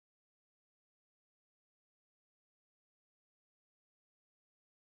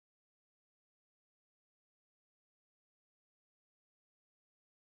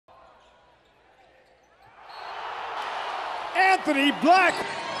Anthony Black.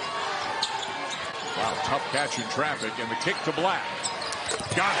 Wow, tough catch in traffic, and the kick to Black.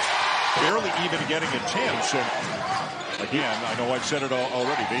 Got it. Barely even getting a chance. And again, I know I've said it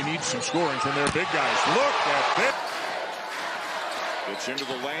already. They need some scoring from their big guys. Look at this. It's into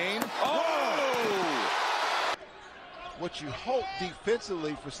the lane. Oh! What you hope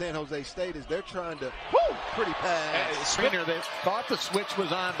defensively for San Jose State is they're trying to pretty pass. Spinner, they thought the switch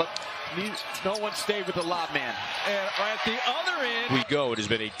was on, but no one stayed with the lob man. And at the other end, we go. It has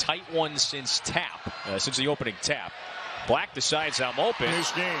been a tight one since since the opening tap. Black decides I'm open.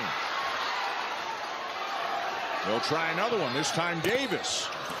 His game. They'll try another one. This time Davis.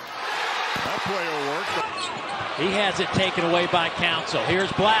 That play will work. He has it taken away by Council.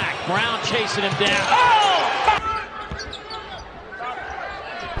 Here's Black. Brown chasing him down. Oh!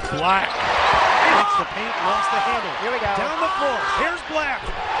 Black. Hits the paint, lost the handle. Here we go. Down the floor. Here's Black.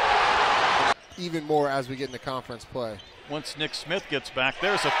 Even more as we get into conference play. Once Nick Smith gets back,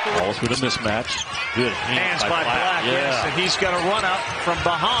 there's a foul. Balls with a mismatch. Good Hands by Black. Yes, and he's got a run up from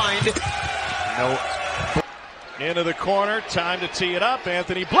behind. No. Into the corner, time to tee it up.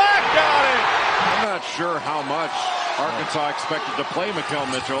 Anthony Black got it. I'm not sure how much Arkansas expected to play Makel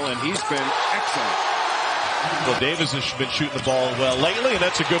Mitchell, and he's been excellent. Well, Davis has been shooting the ball well lately, and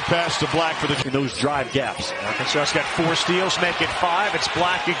that's a good pass to Black for those drive gaps. Arkansas's got 4 steals, make it 5. It's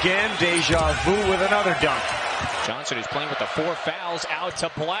Black again. Deja vu with another dunk. Johnson is playing with the 4 fouls. Out to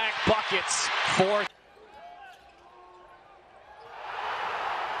Black. Buckets. 4.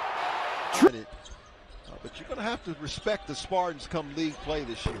 But you're going to have to respect the Spartans come league play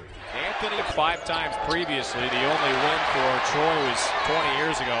this year. Anthony 5 times previously. The only win for Troy was 20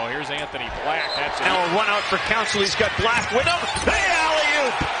 years ago. Here's Anthony Black. That's now a run out for Council. He's got Black with him. Hey,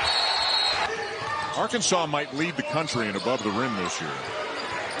 alley-oop! Arkansas might lead the country in above the rim this year.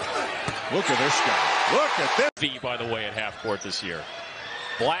 Look at this guy. Look at this. V, by the way, at half court this year.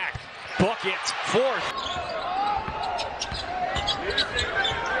 Black. Bucket. 4th.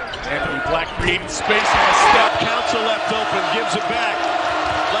 Anthony Black creating space on a step. Council left open, gives it back.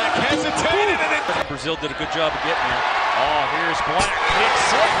 Black hesitated, and Brazil did a good job of getting there. Oh, here's Black. Pick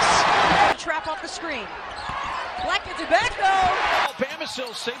 6. Trap off the screen. Black gets it back though. Alabama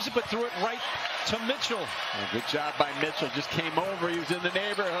still saves it, but threw it right to Mitchell. Good job by Mitchell. Just came over. He was in the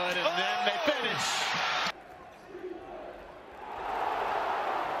neighborhood, and then they finish.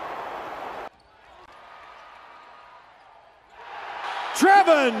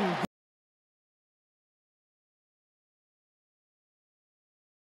 Trevin